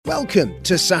Welcome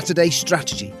to Saturday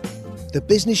Strategy, the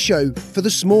business show for the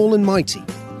small and mighty.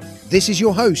 This is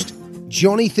your host,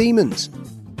 Johnny Thiemens.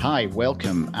 Hi,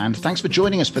 welcome, and thanks for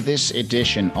joining us for this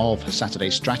edition of Saturday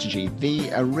Strategy,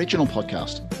 the original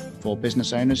podcast for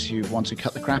business owners who want to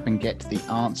cut the crap and get the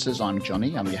answers. I'm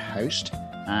Johnny, I'm your host,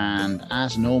 and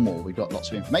as normal, we've got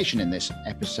lots of information in this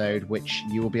episode, which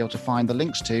you will be able to find the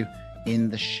links to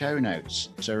in the show notes.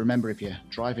 So remember, if you're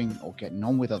driving or getting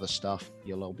on with other stuff,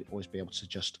 you'll always be able to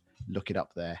just look it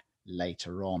up there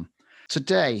later on.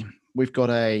 Today, we've got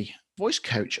a voice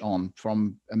coach on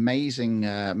from amazing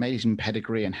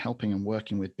pedigree and helping and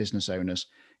working with business owners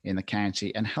in the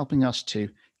county and helping us to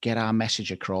get our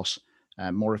message across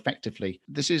more effectively.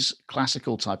 This is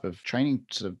classical type of training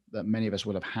that many of us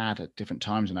will have had at different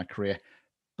times in our career,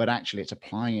 but actually it's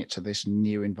applying it to this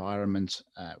new environment,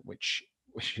 which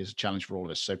is a challenge for all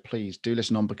of us. So please do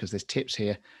listen on, because there's tips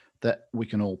here that we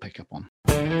can all pick up on.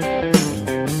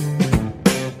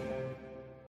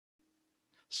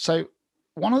 So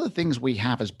one of the things we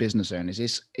have as business owners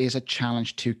is a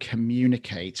challenge to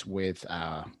communicate with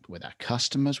our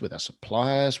customers, with our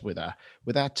suppliers, with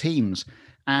our teams,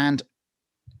 and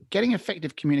getting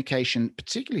effective communication,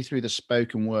 particularly through the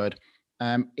spoken word,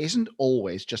 isn't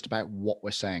always just about what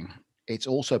we're saying. It's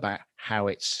also about how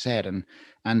it's said, and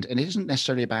it isn't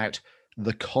necessarily about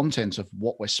the content of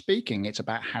what we're speaking. It's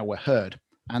about how we're heard,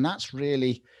 and that's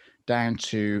really down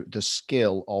to the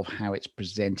skill of how it's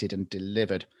presented and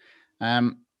delivered.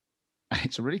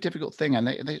 It's a really difficult thing, and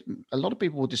a lot of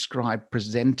people will describe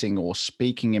presenting or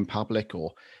speaking in public,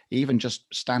 or even just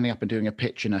standing up and doing a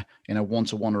pitch in a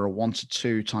one-to-one or a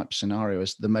one-to-two type scenario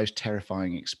as the most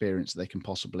terrifying experience they can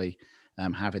possibly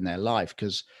have in their life,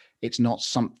 because it's not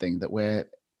something that we're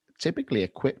typically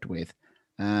equipped with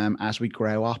as we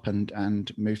grow up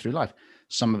and move through life.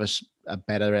 Some of us are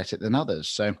better at it than others.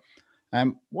 So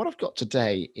what I've got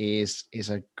today is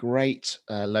a great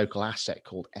local asset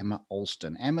called Emma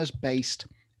Alston. Emma's based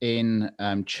in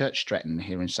Church Stretton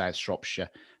here in South Shropshire,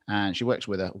 and she works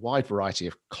with a wide variety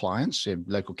of clients,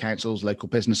 local councils, local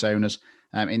business owners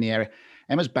in the area.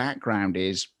 Emma's background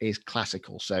is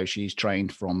classical, so she's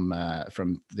trained from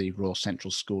the Royal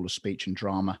Central School of Speech and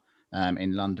Drama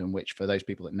in London, which, for those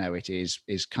people that know it,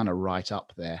 is kind of right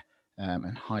up there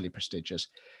and highly prestigious.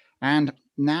 And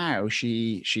now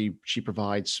she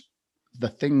provides the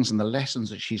things and the lessons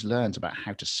that she's learned about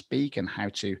how to speak and how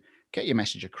to get your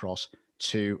message across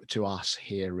to us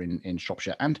here in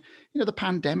Shropshire. And the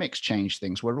pandemic's changed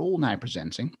things. We're all now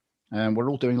presenting. We're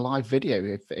all doing live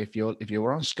video. If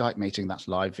you're on a Skype meeting, that's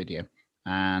live video,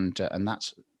 and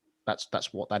that's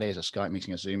what that is: a Skype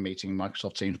meeting, a Zoom meeting,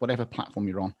 Microsoft Teams, whatever platform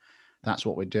you're on. That's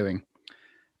what we're doing.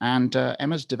 And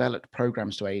Emma's developed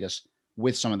programs to aid us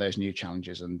with some of those new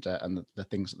challenges and the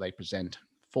things that they present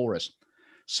for us.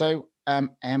 So,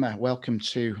 Emma, welcome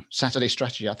to Saturday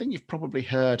Strategy. I think you've probably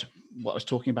heard what I was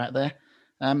talking about there.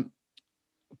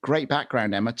 Great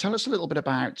background, Emma. Tell us a little bit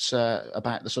about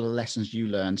the sort of lessons you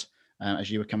learned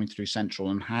as you were coming through Central,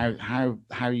 and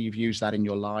how you've used that in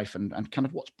your life, and kind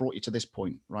of what's brought you to this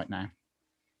point right now.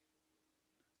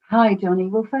 Hi, Johnny.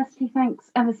 Well, firstly,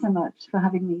 thanks ever so much for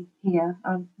having me here.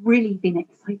 I've really been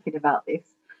excited about this,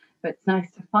 but it's nice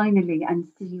to finally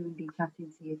see you and be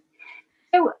chatting to you.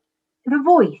 So the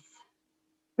voice,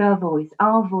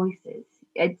 our voices.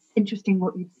 It's interesting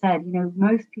what you've said.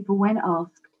 Most people, when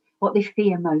asked what they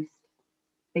fear most,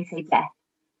 they say death.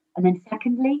 And then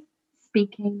secondly,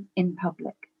 speaking in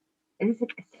public. It is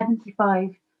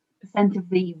 75% of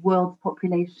the world's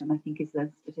population, I think is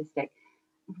the statistic,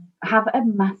 have a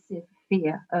massive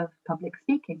fear of public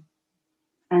speaking.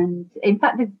 And in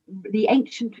fact, the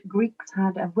ancient Greeks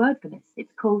had a word for this. It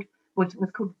was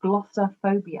called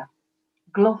glossophobia.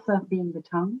 Glossa being the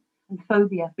tongue and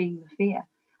phobia being the fear.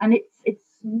 And it's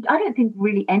I don't think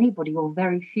really anybody, or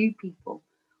very few people,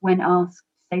 when asked,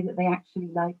 say that they actually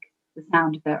like the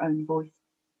sound of their own voice.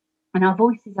 And our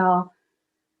voices are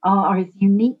as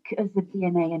unique as the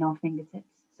DNA in our fingertips.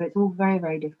 So it's all very,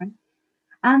 very different.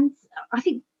 And I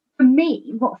think for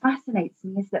me, what fascinates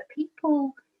me is that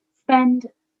people spend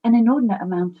an inordinate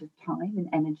amount of time and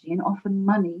energy and often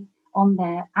money on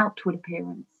their outward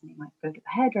appearance. And you might go to the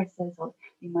hairdressers, or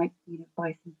you might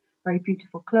buy some very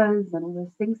beautiful clothes and all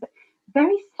those things. But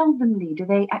very seldomly do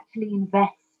they actually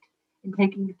invest in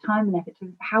taking the time and effort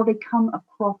to how they come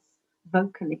across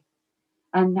vocally.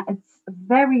 And it's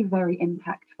very, very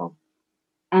impactful.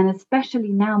 And especially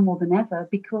now more than ever,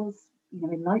 because,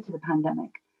 in light of the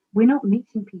pandemic, we're not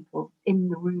meeting people in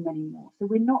the room anymore. So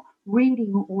we're not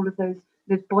reading all of those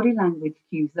body language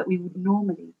cues that we would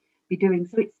normally be doing.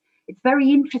 So it's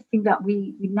very interesting that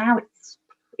we now it's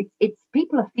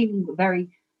people are feeling very,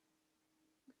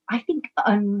 I think,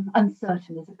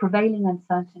 uncertain. There's a prevailing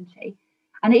uncertainty.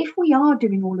 And if we are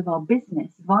doing all of our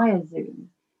business via Zoom,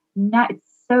 now it's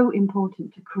so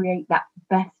important to create that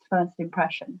best first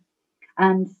impression.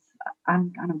 And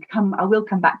I will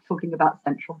come back talking about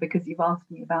Central because you've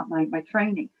asked me about my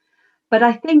training. But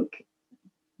I think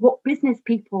what business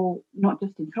people, not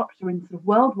just in Shropshire and sort of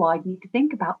worldwide, need to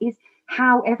think about is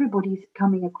how everybody's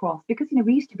coming across. Because,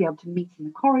 we used to be able to meet in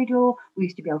the corridor, we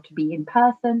used to be able to be in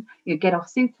person, get our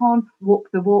suit on, walk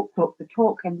the walk, talk the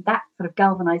talk, and that sort of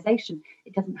galvanization,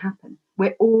 it doesn't happen.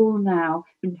 We're all now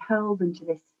been hurled into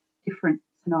this different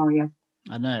scenario.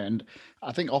 I know, and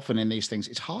I think often in these things,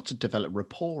 it's hard to develop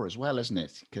rapport as well, isn't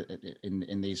it?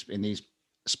 In these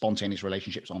spontaneous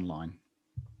relationships online.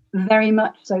 Very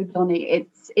much so, Donny.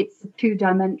 It's a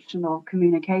two-dimensional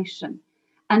communication.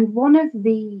 And one of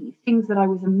the things that I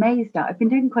was amazed at, I've been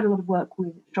doing quite a lot of work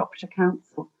with Shropshire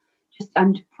Council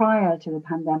and prior to the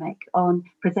pandemic on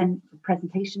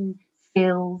presentation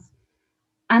skills.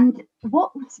 And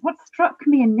what struck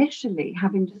me initially,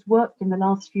 having just worked in the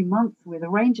last few months with a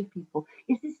range of people,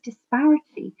 is this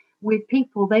disparity with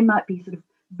people. They might be sort of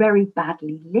very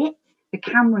badly lit, the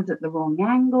camera's at the wrong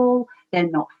angle, they're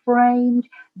not framed,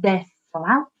 they're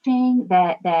slouching,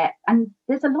 and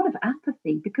there's a lot of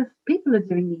apathy because people are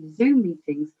doing these Zoom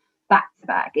meetings back to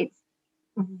back. It's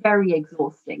very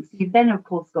exhausting. So you've then, of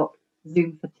course, got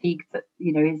Zoom fatigue that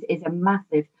is a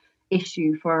massive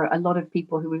issue for a lot of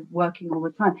people who are working all the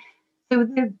time. So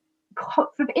the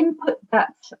sort of input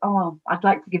that I'd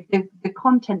like to give, the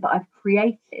content that I've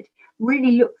created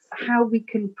really looks at how we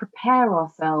can prepare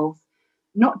ourselves,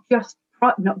 not just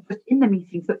in the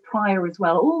meetings, but prior as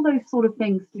well. All those sort of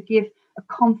things to give a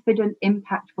confident,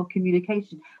 impactful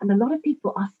communication. And a lot of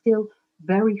people are still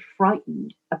very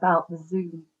frightened about the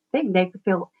Zoom thing. They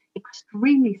feel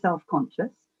extremely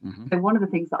self-conscious. Mm-hmm. So one of the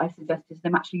things that I suggest is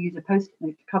them actually use a Post-it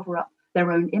note to cover up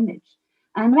their own image.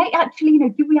 And they actually,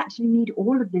 do we actually need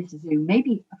all of this Zoom?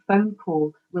 Maybe a phone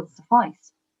call will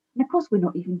suffice. And of course, we're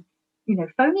not even,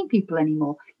 phoning people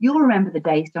anymore. You'll remember the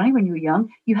days, Johnny, when you were young,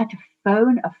 you had to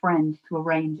phone a friend to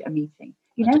arrange a meeting.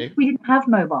 We didn't have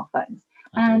mobile phones.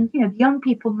 And, the young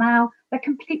people now, they're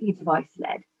completely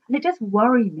device-led. And it does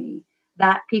worry me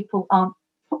that people aren't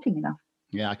talking enough.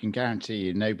 Yeah, I can guarantee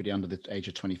you nobody under the age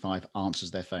of 25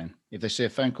 answers their phone. If they see a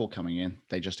phone call coming in,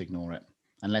 they just ignore it.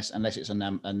 Unless it's a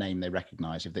name they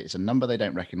recognize. If it's a number they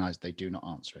don't recognize, they do not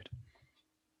answer it.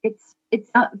 It's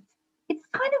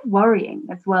kind of worrying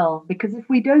as well, because if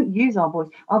we don't use our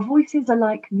voices are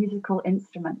like musical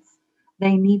instruments.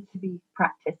 They need to be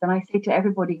practiced. And I say to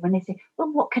everybody when they say,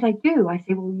 well, what could I do? I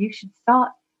say, well, you should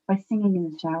start by singing in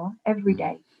the shower every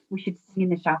day. We should sing in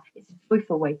the shower. It's a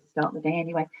joyful way to start the day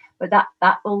anyway. But that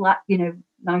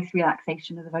nice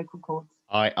relaxation of the vocal cords.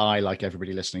 I like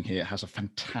everybody listening here, has a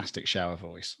fantastic shower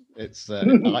voice. It's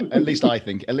at least I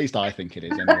think it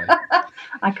is anyway.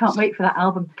 I can't wait for that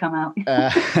album to come out.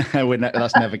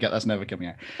 That's never coming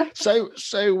out. So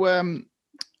when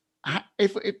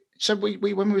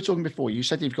we were talking before, you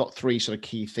said you've got 3 sort of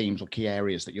key themes or key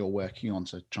areas that you're working on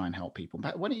to try and help people.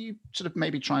 Why don't you sort of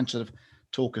maybe try and sort of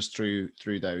talk us through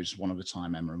those one at a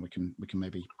time, Emma, and we can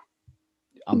maybe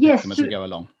unpick them as we go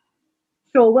along.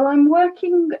 Sure. Well, I'm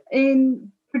working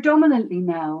in predominantly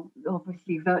now,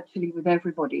 obviously virtually with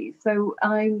everybody. So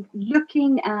I'm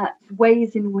looking at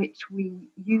ways in which we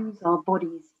use our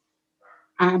bodies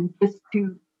and just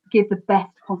to give the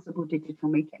best possible digital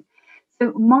meeting.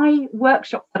 So my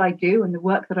workshops that I do and the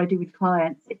work that I do with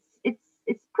clients,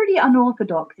 it's pretty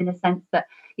unorthodox in a sense that,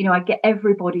 I get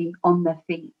everybody on their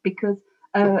feet because,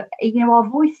 our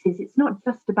voices, it's not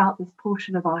just about this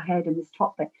portion of our head and this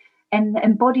top bit. And the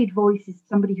embodied voice is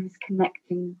somebody who's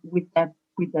connecting with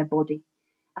their body.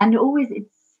 And always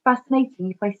it's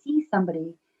fascinating. If I see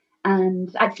somebody,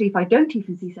 and actually if I don't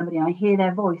even see somebody and I hear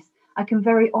their voice, I can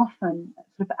very often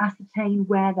sort of ascertain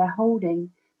where they're holding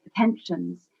the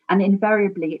tensions. And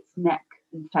invariably it's neck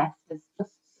and chest. There's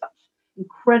just such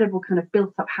incredible kind of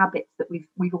built up habits that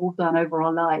we've all done over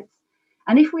our lives.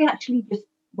 And if we actually just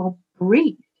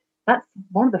breathe, that's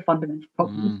one of the fundamental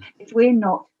problems. If we're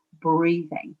not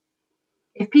breathing.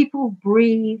 If people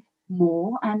breathe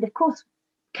more, and of course,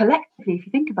 collectively, if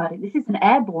you think about it, this is an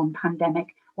airborne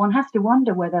pandemic. One has to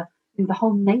wonder whether the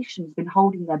whole nation's been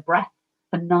holding their breath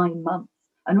for 9 months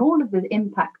and all of the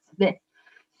impacts of this.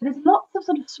 So there's lots of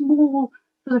sort of small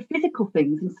sort of physical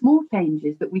things and small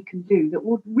changes that we can do that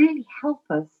will really help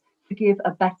us to give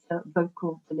a better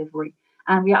vocal delivery.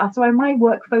 And so my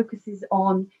work focuses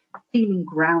on feeling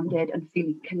grounded and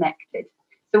feeling connected.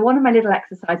 So one of my little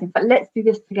exercises, in fact, let's do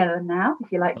this together now,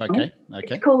 if you like. Okay.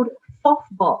 It's called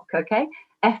FOFBOC, okay?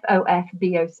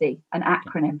 FOFBOC, an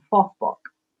acronym, FOFBOC.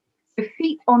 So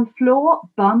feet on floor,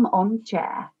 bum on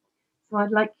chair. So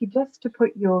I'd like you just to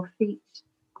put your feet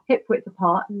hip width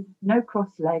apart and no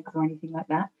crossed legs or anything like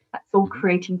that. That's all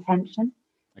creating tension.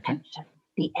 Okay. Tension,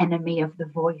 the enemy of the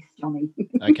voice, Johnny.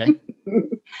 Okay.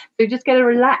 So just get a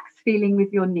relaxed feeling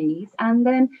with your knees, and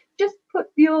then just put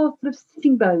your sort of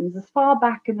sitting bones as far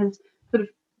back and as sort of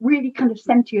really kind of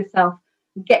center yourself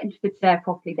and get into the chair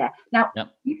properly there. Now, Yep.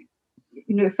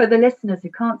 you know, for the listeners who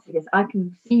can't see this, I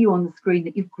can see you on the screen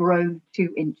that you've grown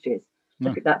 2 inches.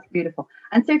 Look at that, beautiful.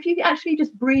 And so if you actually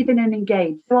just breathe in and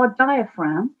engage, so our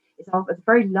diaphragm is a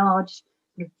very large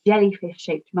sort of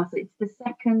jellyfish-shaped muscle. It's the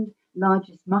second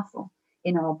largest muscle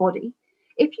in our body.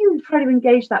 If you try to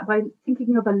engage that by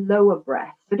thinking of a lower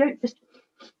breath, so don't just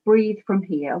breathe from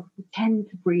here. We tend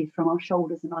to breathe from our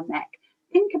shoulders and our neck.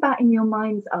 Think about in your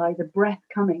mind's eye the breath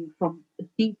coming from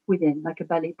deep within, like a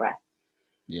belly breath.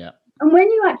 Yeah. And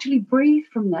when you actually breathe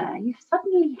from there, you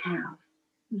suddenly have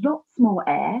lots more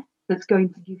air that's going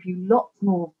to give you lots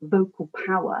more vocal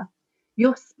power.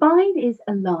 Your spine is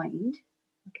aligned,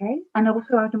 okay? And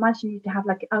also I'd imagine you to have,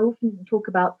 like, I often talk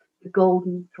about the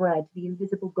golden thread, the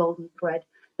invisible golden thread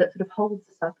that sort of holds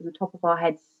us up in the top of our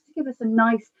heads to give us a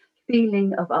nice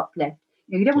feeling of uplift.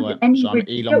 You don't want any. So I'm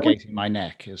elongating my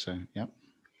neck. So yeah.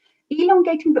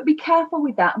 Elongating, but be careful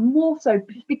with that. More so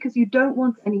just because you don't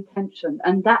want any tension,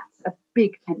 and that's a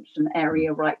big tension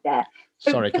area right there.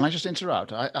 So sorry, can I just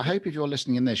interrupt? I hope if you're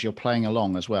listening in this, you're playing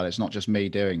along as well. It's not just me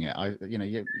doing it.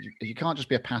 You can't just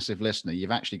be a passive listener.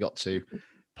 You've actually got to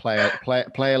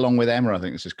play along with Emma. I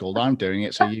think this is called. I'm doing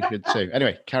it, so you should too.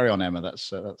 Anyway, carry on, Emma. That's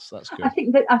good. I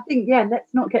think yeah.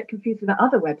 Let's not get confused with that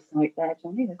other website there,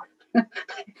 Johnny.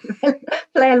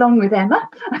 Play along with Emma,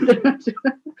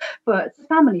 but it's a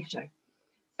family show.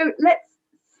 So let's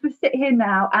sit here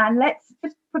now and let's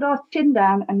just put our chin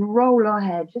down and roll our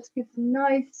head. Just give some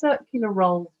nice circular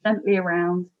rolls gently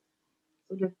around.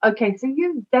 Sort of. Okay, so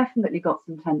you've definitely got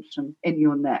some tension in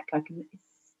your neck. I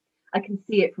can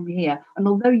see it from here. And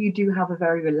although you do have a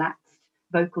very relaxed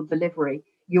vocal delivery,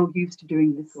 you're used to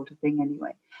doing this sort of thing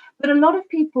anyway. But a lot of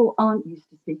people aren't used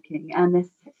to speaking, and they're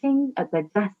sitting at their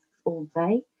desks all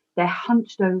day. They're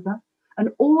hunched over, and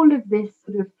all of this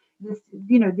sort of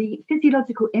the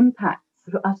physiological impacts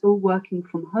of us all working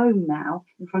from home now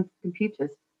in front of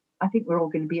computers. I think we're all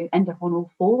going to end up on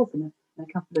all fours in a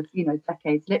couple of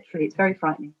decades. Literally, it's very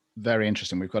frightening. Very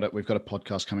interesting. We've got a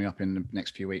podcast coming up in the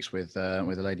next few weeks with a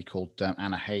lady called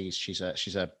Anna Hayes. She's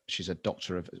a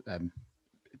doctor of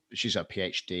she's a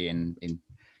PhD in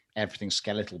everything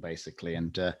skeletal basically,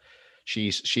 and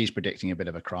she's predicting a bit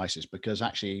of a crisis because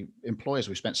actually employers,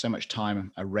 we've spent so much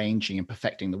time arranging and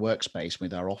perfecting the workspace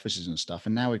with our offices and stuff,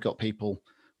 and now we've got people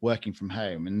working from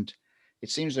home, and it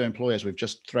seems that employers, we've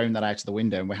just thrown that out of the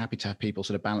window, and we're happy to have people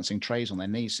sort of balancing trays on their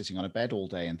knees, sitting on a bed all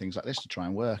day and things like this to try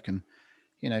and work. And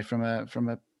from a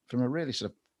really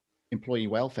sort of employee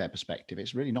welfare perspective,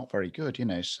 it's really not very good,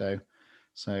 So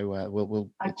it's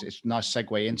a nice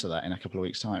segue into that in a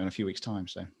few weeks time.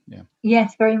 So yeah.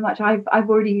 Yes, very much. I've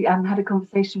already had a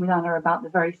conversation with Anna about the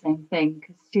very same thing,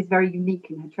 because she's very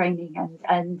unique in her training,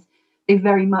 and they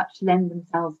very much lend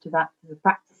themselves to that as a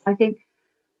practice. I think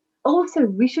also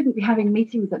we shouldn't be having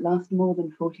meetings that last more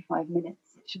than 45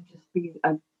 minutes. It should just be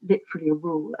literally a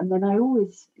rule. And then I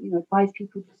always advise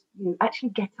people just actually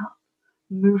get up,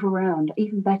 move around.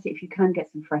 Even better if you can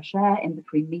get some fresh air in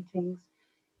between meetings.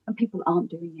 And people aren't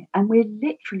doing it, and we're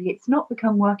literally, it's not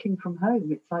become working from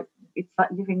home. It's like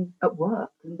living at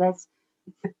work, and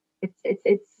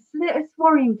it's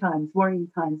worrying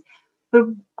times. But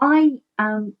I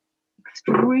am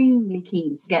extremely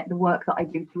keen to get the work that I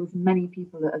do to as many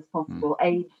people as possible,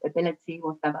 age, ability,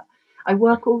 whatever. I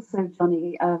work also,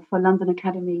 Johnny, for London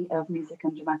Academy of Music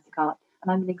and Dramatic Art,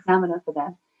 and I'm an examiner for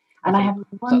them. And I have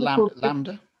wonderful. Is that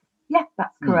Lambda? Yeah,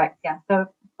 that's correct. Yeah, so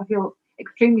I feel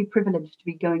extremely privileged to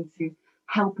be going to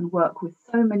help and work with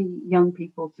so many young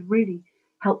people to really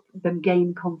help them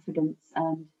gain confidence,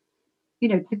 and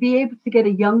to be able to get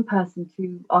a young person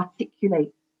to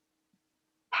articulate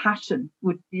passion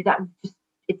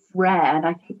it's rare, and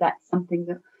I think that's something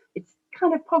that it's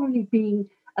kind of probably being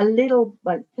a little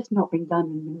just not being done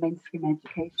in the mainstream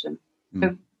education.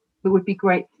 So it would be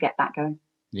great to get that going.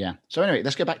 Yeah. So anyway,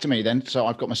 let's go back to me then. So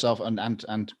I've got myself and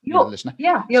the listener.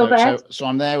 Yeah, you're there. So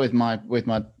I'm there with my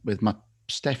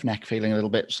stiff neck feeling a little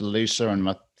bit looser, and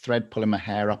my thread pulling my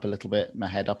hair up a little bit, my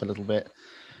head up a little bit.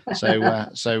 So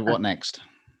what next?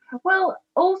 Well,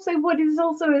 also what is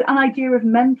also an idea of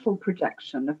mental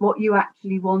projection of what you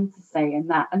actually want to say in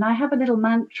that. And I have a little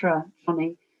mantra,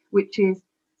 Johnny, which is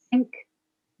think,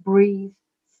 breathe,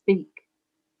 speak.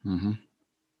 Mm-hmm.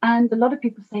 And a lot of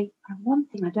people say, one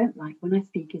thing I don't like when I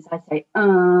speak is I say,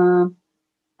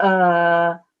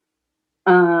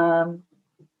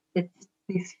 it's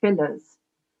these fillers.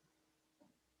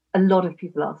 A lot of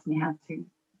people ask me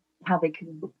how they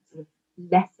can sort of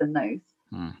lessen those.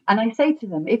 And I say to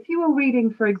them, if you were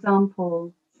reading, for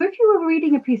example, so if you were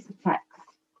reading a piece of text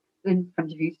in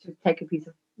front of you, to take a piece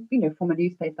of, from a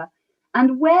newspaper,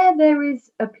 and where there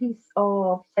is a piece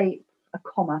of, say, a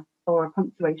comma or a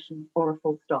punctuation or a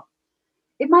full stop,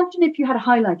 imagine if you had a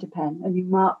highlighter pen and you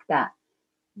mark that.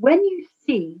 When you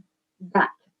see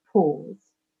that pause,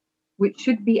 which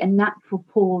should be a natural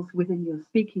pause within your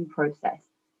speaking process,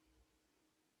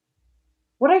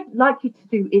 what I'd like you to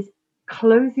do is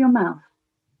close your mouth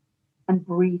and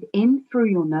breathe in through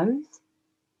your nose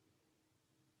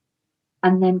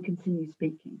and then continue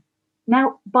speaking.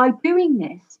 Now, by doing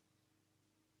this,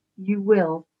 you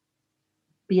will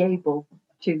be able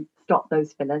to stop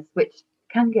those fillers, which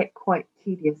can get quite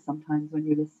tedious sometimes when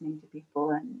you're listening to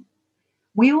people, and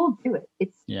we all do it.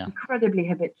 It's incredibly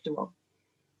habitual.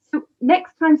 So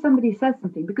next time somebody says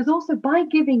something, because also by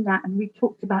giving that, and we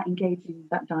talked about engaging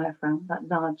that diaphragm, that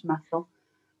large muscle,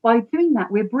 by doing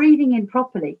that, we're breathing in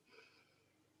properly.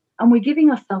 And we're giving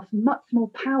ourselves much more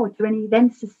power to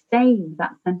then sustain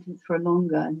that sentence for a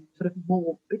longer and sort of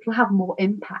more, it'll have more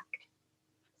impact.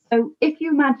 So if you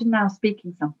imagine now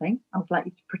speaking something, I'd like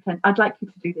you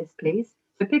to do this, please.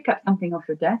 So pick up something off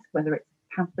your desk, whether it's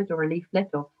a pamphlet or a leaflet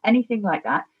or anything like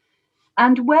that.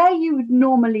 And where you would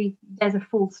normally, there's a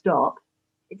full stop,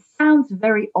 it sounds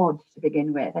very odd to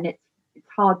begin with, and it's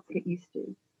hard to get used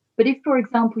to. But if, for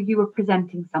example, you were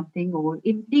presenting something, or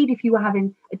indeed if you were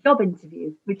having a job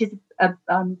interview, which is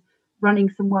running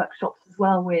some workshops as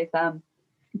well with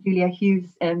Julia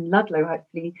Hughes and Ludlow,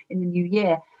 hopefully in the new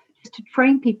year, just to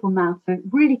train people now to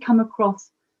really come across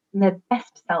their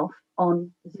best self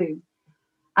on Zoom.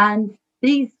 And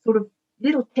these sort of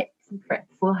little tips and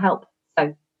tricks will help.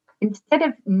 So instead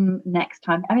of next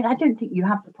time, I mean, I don't think you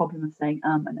have the problem of saying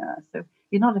and so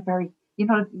you're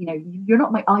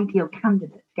not my ideal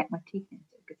candidate to get my teeth into,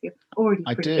 because you're already.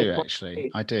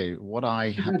 I do. What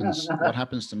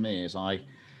happens to me is I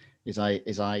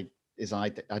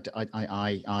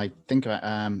think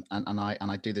about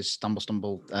and I do this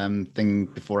stumble thing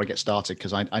before I get started,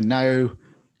 because I know,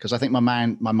 because I think my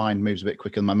mind moves a bit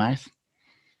quicker than my mouth.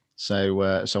 So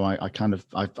I've kind of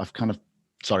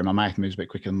sorry, my mouth moves a bit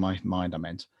quicker than my mind, I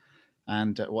meant.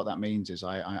 And what that means is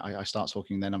I start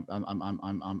talking, then and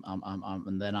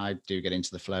then I do get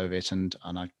into the flow of it, and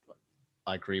I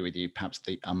agree with you. Perhaps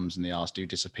the ums and the ahs do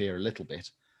disappear a little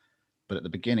bit, but at the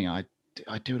beginning I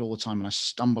do it all the time, and I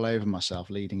stumble over myself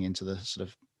leading into the sort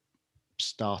of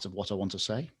start of what I want to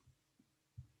say.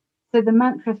 So the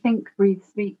mantra think, breathe,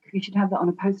 speak, you should have that on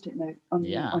a post-it note on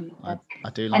your desk. I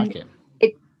do like it.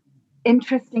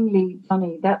 Interestingly,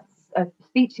 Johnny, that's a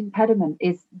speech impediment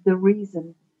is the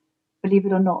reason, believe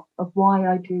it or not, of why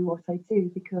I do what I do,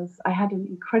 because I had an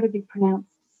incredibly pronounced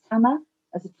stammer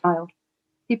as a child.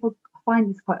 People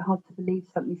find this quite hard to believe,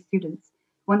 certainly students.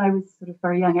 When I was sort of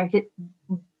very young, I hit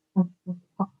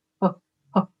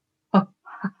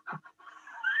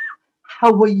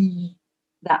Hawaii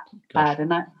that bad,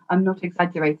 and I'm not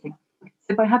exaggerating.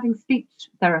 So by having speech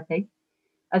therapy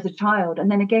as a child,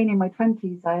 and then again in my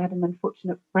 20s, I had an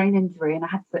unfortunate brain injury, and I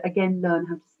had to again learn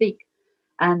how to speak.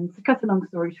 And to cut a long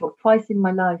story short, twice in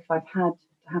my life I've had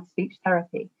to have speech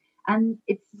therapy, and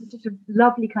it's just a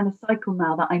lovely kind of cycle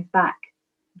now that I'm back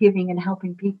giving and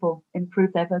helping people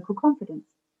improve their vocal confidence.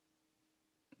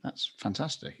 That's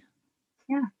fantastic.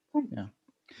 Yeah, thanks. Yeah.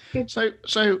 Good. So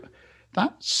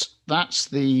that's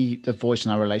the voice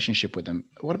and our relationship with them.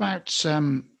 What about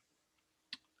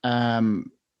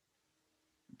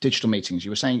digital meetings?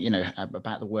 You were saying,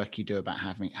 about the work you do about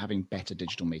having better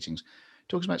digital meetings.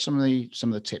 Talk about some of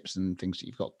the tips and things that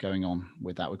you've got going on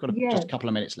with that. We've got just a couple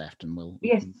of minutes left, and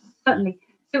Yes, certainly.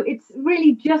 So it's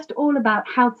really just all about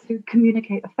how to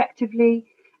communicate effectively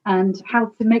and how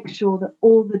to make sure that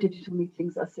all the digital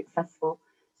meetings are successful.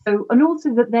 So, and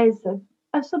also that there's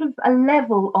a sort of a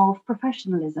level of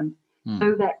professionalism,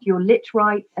 so that you're lit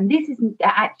right. And this isn't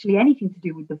actually anything to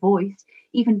do with the voice.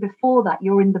 Even before that,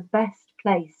 you're in the best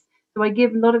place. So I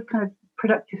give a lot of kind of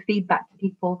productive feedback to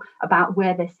people about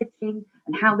where they're sitting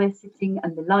and how they're sitting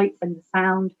and the lights and the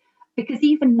sound. Because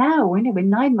even now, we're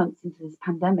 9 months into this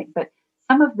pandemic, but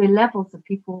some of the levels of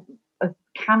people of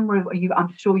camera,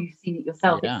 I'm sure you've seen it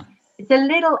yourself. Yeah. It's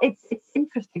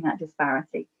interesting, that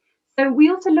disparity. So we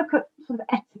also look at sort of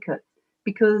etiquette,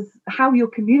 because how you're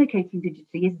communicating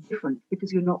digitally is different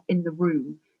because you're not in the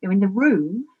room. In the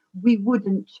room, we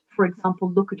wouldn't, for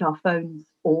example, look at our phones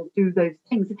or do those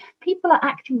things. People are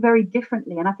acting very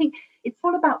differently. And I think it's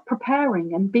all about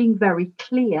preparing and being very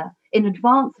clear in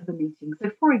advance of a meeting.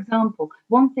 So, for example,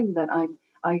 one thing that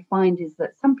I find is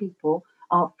that some people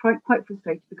are quite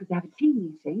frustrated because they have a team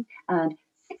meeting and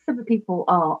 6 of the people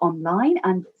are online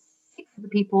and 6 of the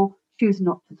people choose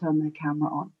not to turn their camera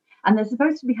on. And they're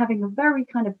supposed to be having a very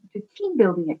kind of team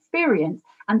building experience.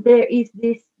 And there is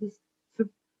this sort of,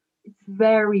 it's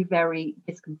very, very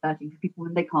disconcerting for people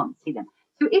when they can't see them.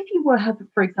 So if you were,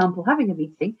 for example, having a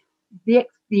meeting, the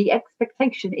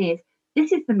expectation is,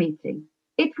 this is the meeting.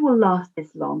 It will last this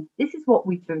long. This is what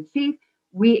we've to achieve.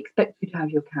 We expect you to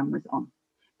have your cameras on.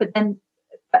 But then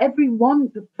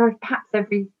for perhaps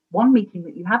every one meeting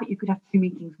that you have, you could have 2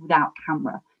 meetings without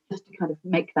camera, just to kind of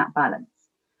make that balance.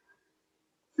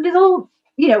 So there's all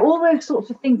those sorts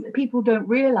of things that people don't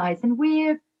realize. And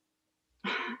we're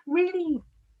really,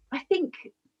 I think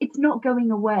it's not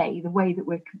going away the way that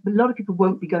a lot of people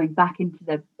won't be going back into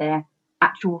their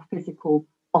actual physical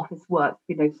office work,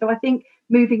 So I think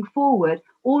moving forward,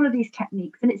 all of these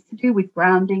techniques, and it's to do with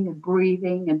grounding and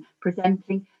breathing and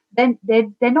presenting, then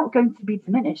they're not going to be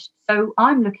diminished. So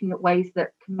I'm looking at ways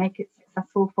that can make it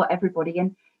successful for everybody.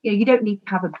 And you don't need to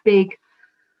have a big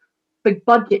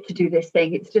budget to do this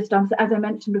thing. It's just, as I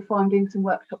mentioned before, I'm doing some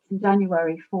workshops in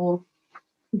January for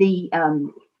the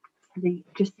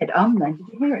just said then. Did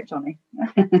you hear it, Johnny?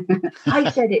 I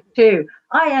said it too.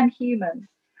 I am human.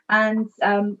 And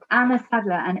Anna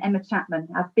Sadler and Emma Chapman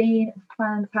have been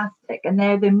fantastic. And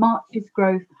they're the Marches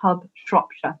Growth Hub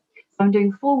Shropshire. So I'm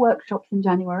doing 4 workshops in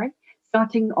January,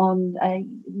 starting on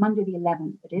Monday the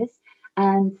 11th, it is.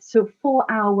 And so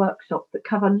 4-hour workshops that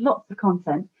cover lots of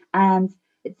content. And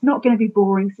it's not going to be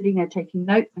boring sitting there taking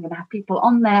notes. I'm going to have people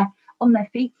on their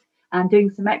feet and doing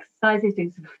some exercises,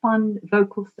 doing some fun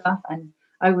vocal stuff. And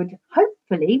I would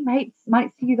hopefully might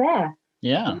see you there.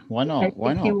 Yeah, why not?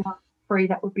 Why not? If you are free,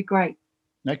 that would be great.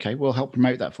 Okay, we'll help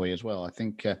promote that for you as well. I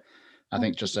think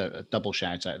just a double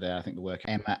shout out there. I think the work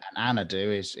Emma and Anna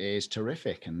do is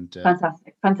terrific and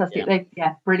fantastic.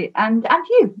 Yeah. Brilliant. And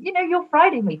your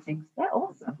Friday meetings, they're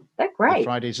awesome. They're great. The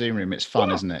Friday Zoom room, it's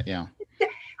fun, isn't it? Yeah.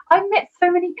 I met so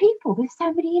many people. There's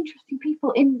so many interesting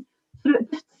people in sort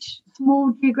of just a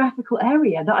small geographical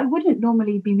area that I wouldn't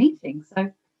normally be meeting.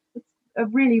 So it's a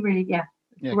really, really,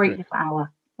 great little hour.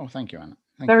 Oh, thank you, Anna.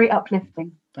 Very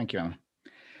uplifting. Thank you, Anna.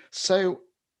 So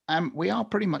we are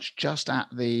pretty much just at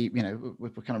the, we're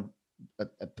kind of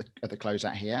at the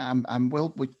closeout here.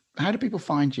 How do people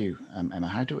find you, Emma?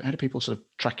 How do people sort of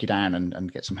track you down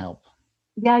and get some help?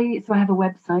 Yeah, so I have a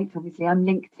website, obviously. I'm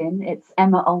LinkedIn. It's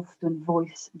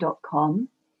emmaulstonvoice.com.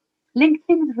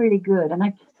 LinkedIn is really good. And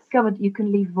I just discovered you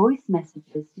can leave voice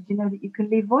messages. Did you know that you can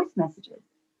leave voice messages?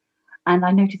 And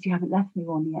I noticed you haven't left me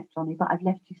one yet, Johnny, but I've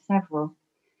left you several.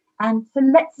 And so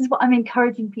this is what I'm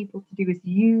encouraging people to do, is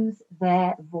use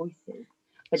their voices.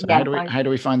 But so how do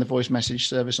we find the voice message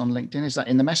service on LinkedIn? Is that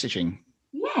in the messaging?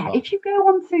 Yeah, if you go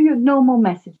onto your normal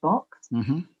message box,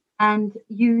 mm-hmm. and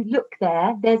you look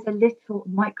there's a little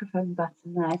microphone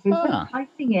button there. So instead of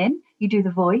typing in, you do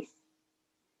the voice.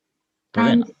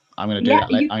 Brilliant. And, I'm going to do that.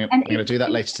 I'm going to do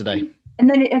that later today. And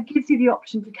then it gives you the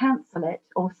option to cancel it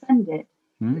or send it.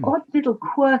 The odd little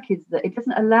quirk is that it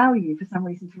doesn't allow you, for some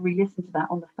reason, to re-listen to that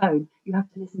on the phone. You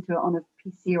have to listen to it on a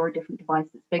PC or a different device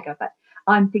that's bigger. But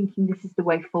I'm thinking this is the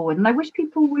way forward. And I wish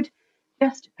people would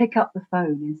just pick up the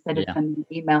phone instead of sending an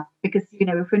email. Because,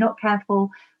 if we're not careful,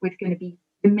 we're going to be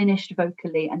diminished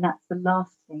vocally, and that's the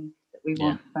last thing that we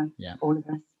want from all of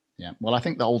us. Yeah, well, I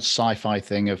think the old sci-fi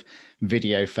thing of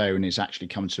video phone is actually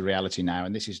come to reality now,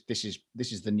 and this is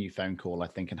the new phone call, I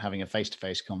think, and having a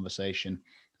face-to-face conversation.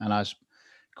 And I was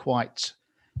quite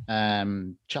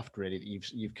chuffed, really,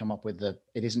 that you've come up with it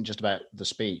isn't just about the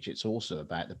speech; it's also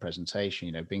about the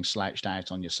presentation. Being slouched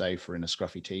out on your sofa in a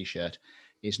scruffy t-shirt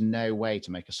is no way to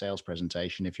make a sales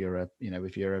presentation if you're an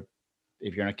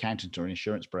accountant or an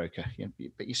insurance broker.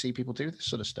 But you see people do this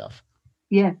sort of stuff.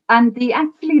 Yeah, and the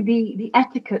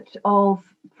etiquette of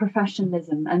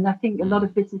professionalism, and I think a lot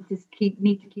of businesses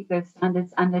need to keep those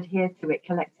standards and adhere to it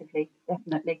collectively.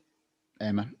 Definitely.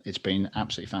 Emma, it's been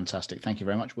absolutely fantastic. Thank you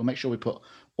very much. We'll make sure we put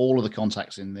all of the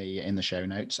contacts in the show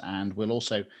notes, and we'll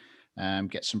also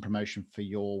get some promotion for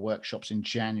your workshops in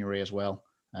January as well,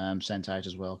 sent out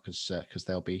as well, because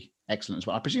they'll be excellent as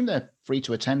well. I presume they're free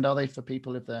to attend, are they, for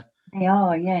people if they're? They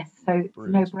are, yes. So it's a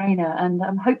no-brainer,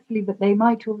 and hopefully that they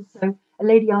might also. A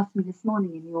lady asked me this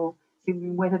morning in your Zoom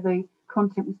room whether the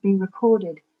content was being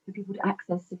recorded for people to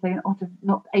access if they're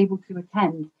not able to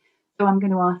attend. So I'm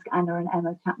going to ask Anna and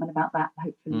Emma Chapman about that,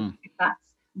 hopefully. If that's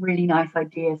really nice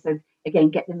idea. So again,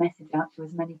 get the message out to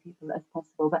as many people as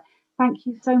possible. But thank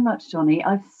you so much, Johnny.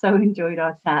 I've so enjoyed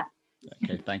our chat.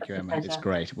 Okay, thank you, Emma. It's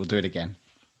great. We'll do it again.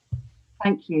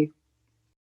 Thank you.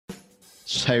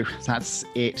 So that's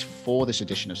it for this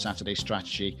edition of Saturday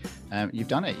Strategy. You've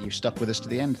done it. You've stuck with us to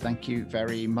the end. Thank you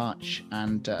very much.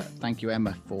 And thank you,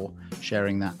 Emma, for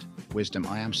sharing that wisdom.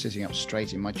 I am sitting up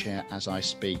straight in my chair as I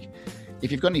speak.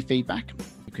 If you've got any feedback,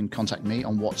 you can contact me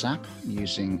on WhatsApp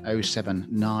using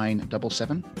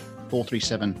 07977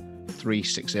 437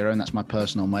 360, and that's my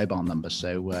personal mobile number.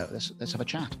 So let's have a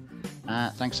chat.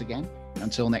 Thanks again.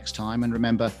 Until next time. And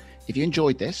remember, if you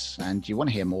enjoyed this and you want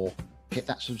to hear more, hit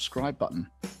that subscribe button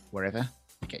wherever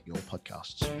you get your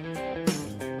podcasts.